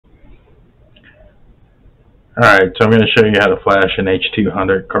Alright, so I'm going to show you how to flash an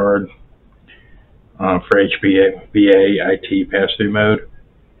H200 card for HBA IT pass-through mode.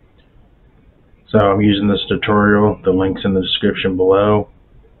 So I'm using this tutorial. The link's in the description below.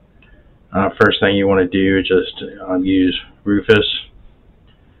 First thing you want to do is just use Rufus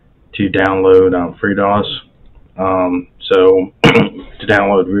to download FreeDOS. So to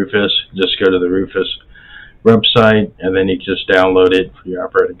download Rufus, just go to the Rufus website and then you can just download it for your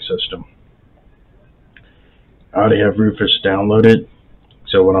operating system. I already have Rufus downloaded,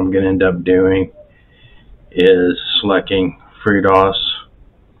 so what I'm going to end up doing is selecting FreeDOS,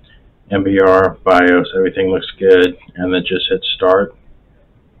 MBR, BIOS, everything looks good, and then just hit start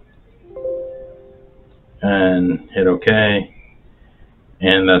and hit OK,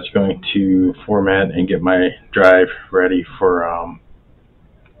 and that's going to format and get my drive ready for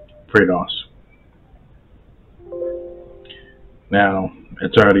FreeDOS. Now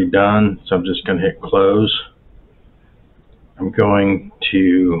it's already done, so I'm just going to hit close. I'm going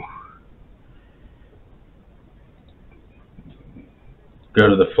to go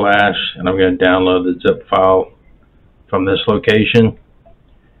to the flash and I'm going to download the zip file from this location.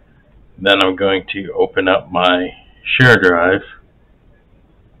 Then I'm going to open up my share drive,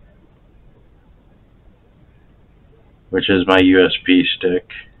 which is my USB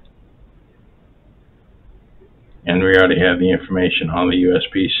stick. And we already have the information on the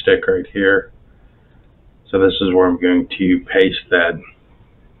USB stick right here. So this is where I'm going to paste that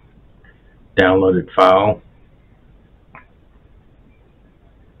downloaded file.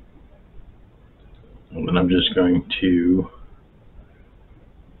 And then I'm just going to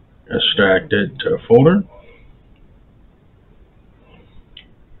extract it to a folder.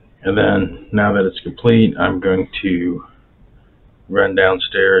 And then now that it's complete, I'm going to run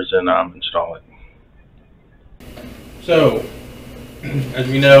downstairs and install it. So, as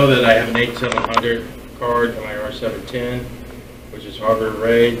we know that I have an H200 card on my R710, which is hardware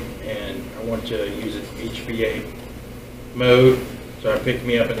RAID, and I want to use it HBA mode, so I picked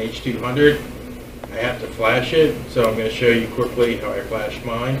me up an H200. I have to flash it, so I'm going to show you quickly how I flashed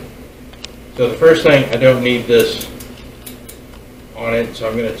mine. So the first thing, I don't need this on it, so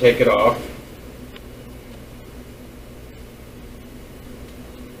I'm going to take it off.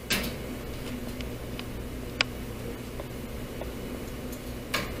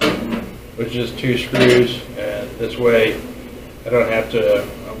 Which is 2 screws, and this way I don't have to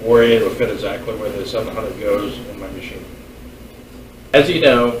worry it will fit exactly where the 700 goes in my machine. As you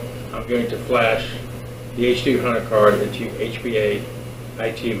know, I'm going to flash the H200 card into HBA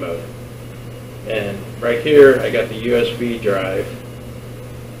IT mode. And right here I got the USB drive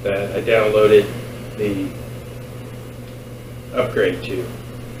that I downloaded the upgrade to.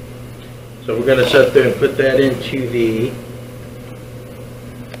 So we're going to sit there and put that into the,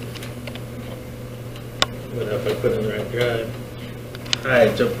 I don't know if I put in the right drive.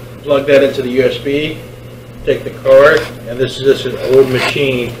 Alright, so plug that into the USB, take the card, and this is just an old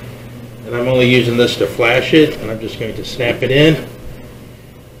machine, and I'm only using this to flash it, and I'm just going to snap it in,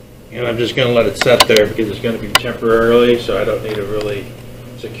 and I'm just going to let it set there because it's going to be temporarily, so I don't need to really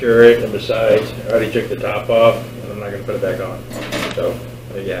secure it, and besides, I already took the top off, and I'm not going to put it back on. So,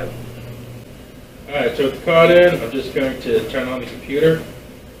 there you have it. Alright, so with the card in, I'm just going to turn on the computer.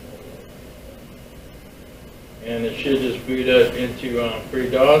 And it should just boot up into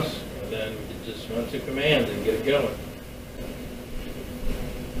FreeDOS, and then we can just run some commands and get it going.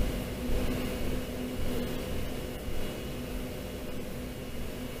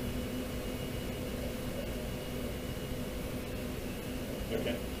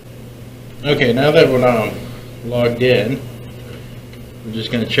 Okay, now that we're logged in, we're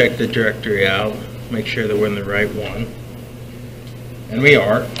just going to check the directory out, make sure that we're in the right one. And we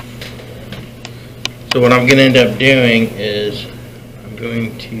are. So what I'm going to end up doing is I'm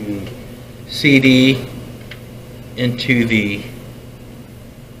going to CD into the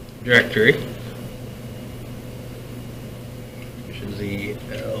directory, which is the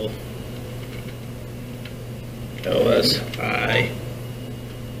LSI.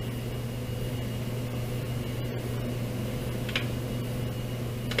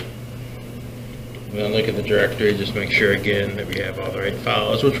 I'm going to look at the directory, just make sure again that we have all the right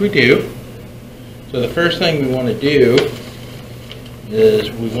files, which we do. So the first thing we want to do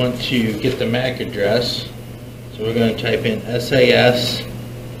is we want to get the MAC address. So we're going to type in SAS2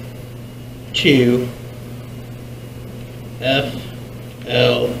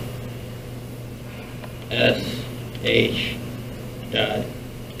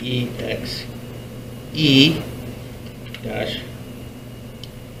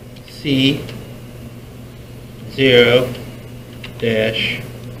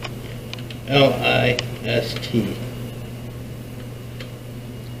 ST.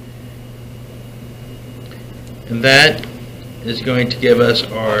 And that is going to give us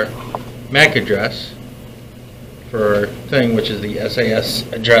our MAC address for our thing, which is the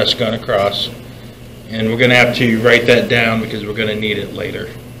SAS address going across. And we're going to have to write that down because we're going to need it later.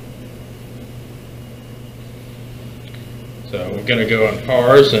 So we're going to go on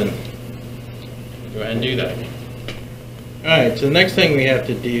pars and go ahead and do that. Alright, so the next thing we have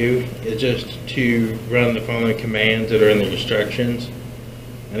to do is just to run the following commands that are in the instructions.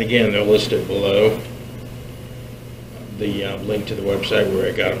 And again, they're listed below the link to the website where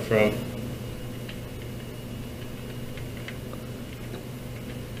I got them from.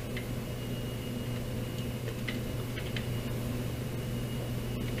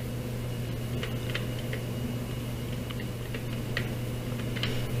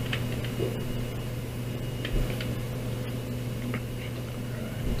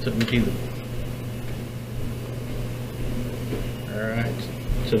 Alright,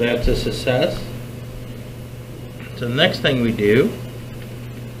 so that's a success. So the next thing we do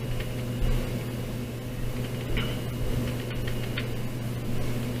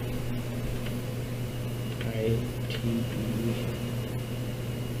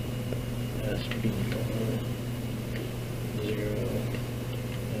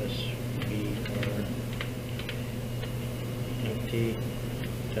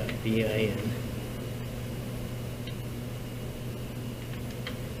bin.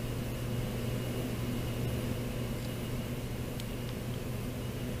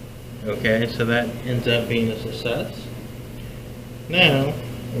 Okay, so that ends up being a success. Now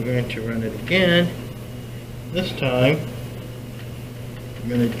we're going to run it again. This time I'm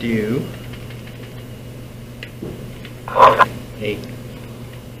going to do a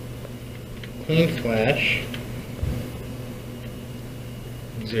clean flash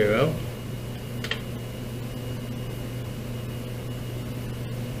 0.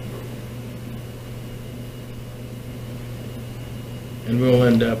 And we'll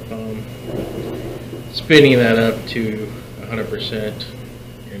end up spinning that up to 100%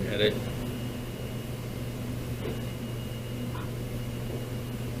 in edit.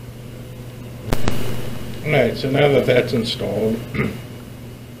 Alright, so now that that's installed,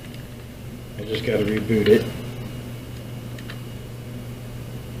 I just got to reboot it.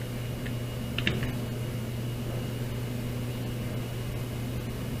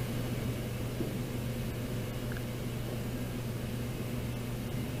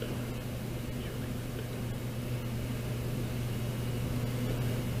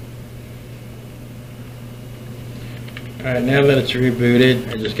 Alright, now that it's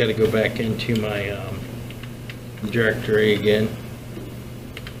rebooted, I just got to go back into my directory again.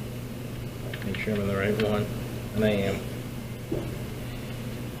 Make sure I'm in the right one, and I am.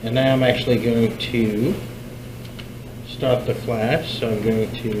 And now I'm actually going to stop the flash, so I'm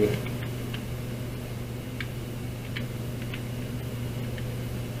going to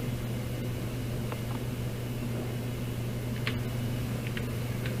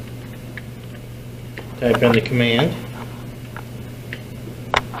type in the command.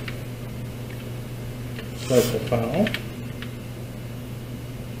 Select the file.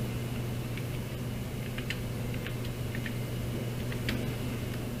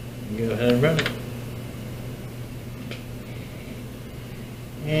 Go ahead and run it.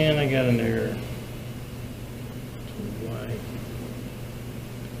 And I got an error. Why?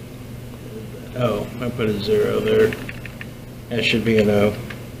 Oh, I put a 0 there. That should be an O.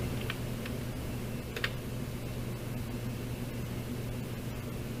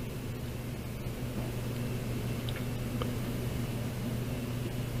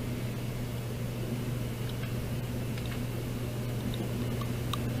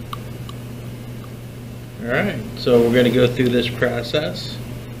 Alright, so we're going to go through this process,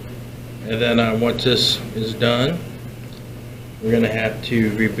 and then once this is done, we're going to have to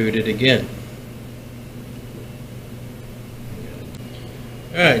reboot it again.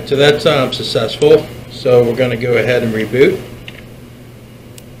 Alright, so that's successful, so we're going to go ahead and reboot.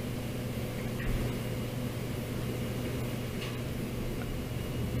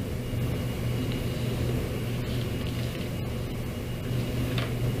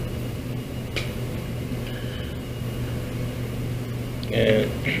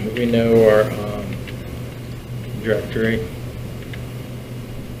 And we know our directory.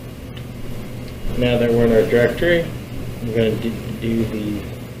 Now that we're in our directory, we're going to do the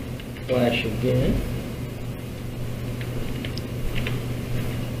flash again.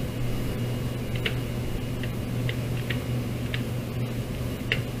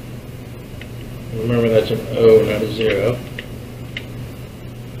 Remember, that's an O, not a 0.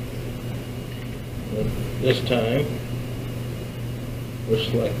 So this time we're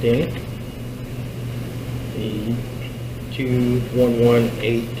selecting the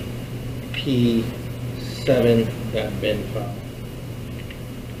 2118p7.bin file.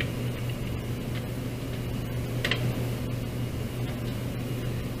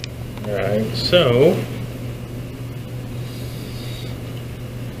 Alright, so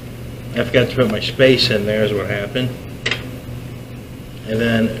I forgot to put my space in there is what happened. And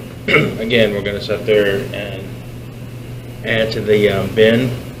then again we're going to sit there and add to the bin.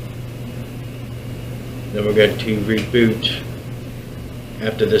 Then we're going to reboot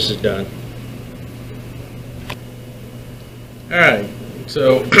after this is done. Alright,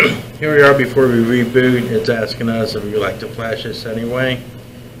 so here we are before we reboot. It's asking us if we like to flash this anyway.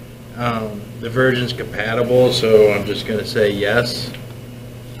 The version's compatible, so I'm just going to say yes.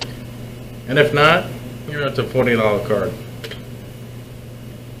 And if not, it's a $40 card.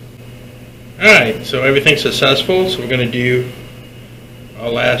 Alright, so everything's successful, so we're going to do our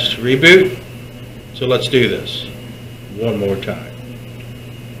last reboot. So let's do this one more time.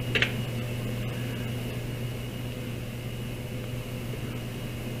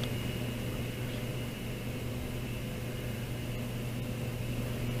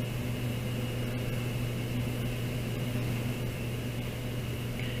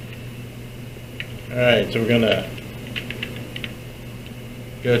 Alright, so we're going to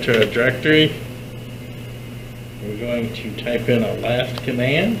go to our directory. We're going to type in our last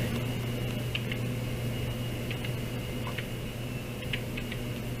command.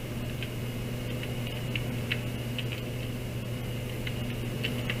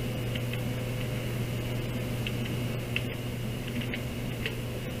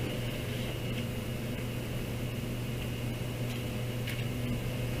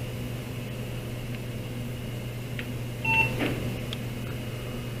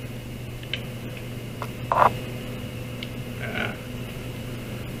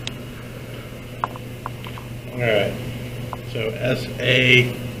 Alright, so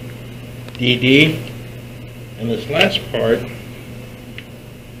SADD, and this last part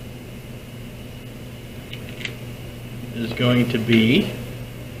is going to be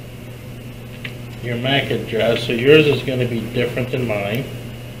your MAC address. So yours is going to be different than mine.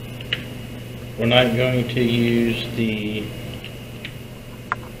 We're not going to use the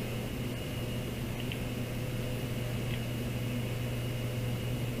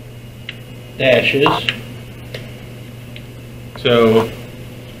dashes. So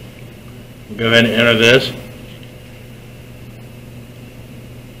we'll go ahead and enter this.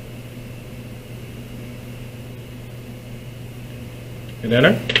 Hit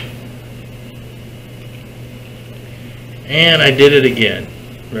enter. And I did it again,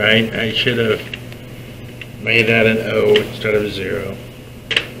 right? I should have made that an O instead of a 0.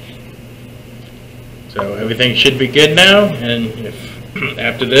 So everything should be good now, and if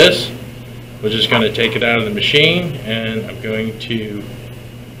after this, we're just going to take it out of the machine, and I'm going to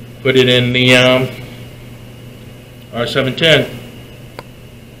put it in the R710.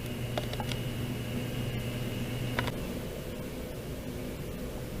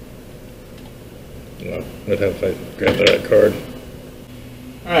 I'd have to grab that card.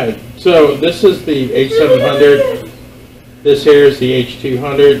 Alright, so this is the H200. This here is the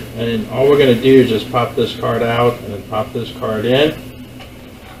H200, and all we're going to do is just pop this card out and then pop this card in.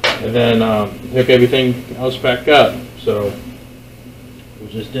 And then hook everything else back up. So we'll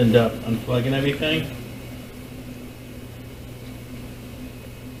just end up unplugging everything.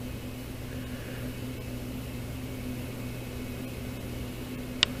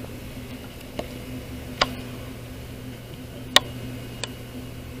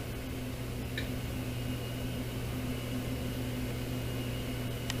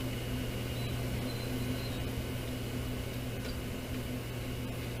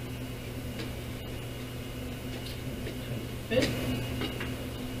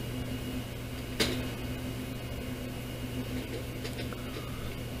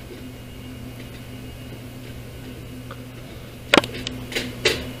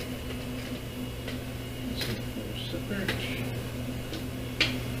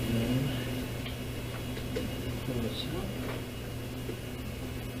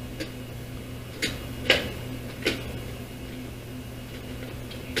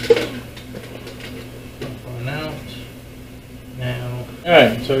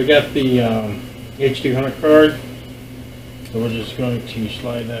 Alright, so we got the H200 card, so we're just going to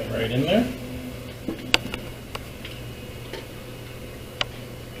slide that right in there.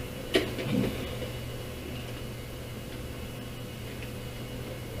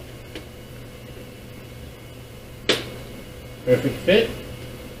 Perfect fit.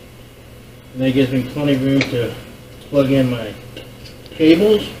 And that gives me plenty of room to plug in my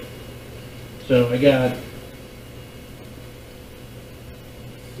cables. So I got,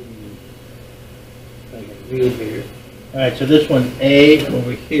 I can read here. Alright, so this one A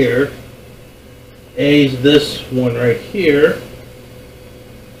over here. A's this one right here.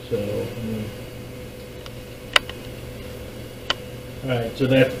 So, alright, so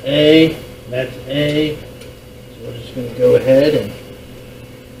that's A, that's A. So we're just going to go ahead and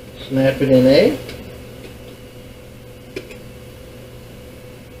snap it in A.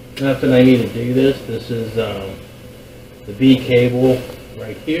 Not that I need to do this. This is the B cable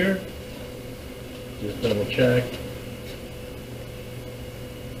right here. Just double check.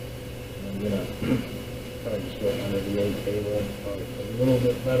 I'm going to probably just go under the A cable, probably a little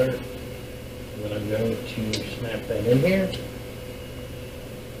bit better. And then I'm going to snap that in here.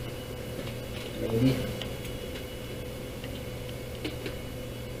 Maybe.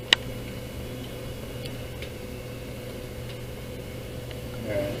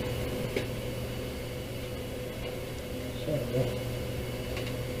 Alright. So,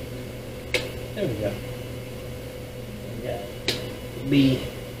 there we go. Yeah. B.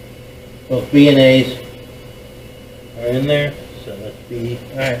 Both B and A's are in there, so that's B.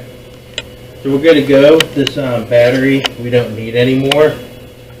 Alright. So we're good to go. This battery we don't need anymore.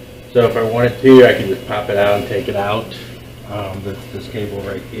 So if I wanted to, I can just pop it out and take it out. This cable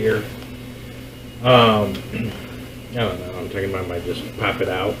right here. I don't know, I'm talking about might just pop it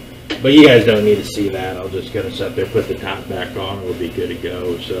out. But you guys don't need to see that. I'll just get us up there, put the top back on, we'll be good to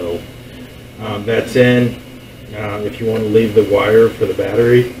go. So that's in. If you want to leave the wire for the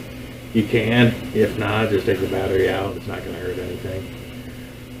battery, you can. If not, just take the battery out. It's not going to hurt anything.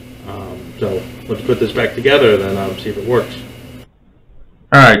 So let's put this back together and then see if it works.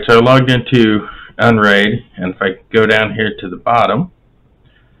 Alright, so I logged into Unraid, and if I go down here to the bottom,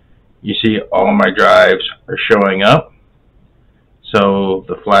 you see all my drives are showing up. So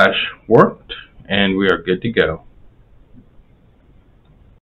the flash worked, and we are good to go.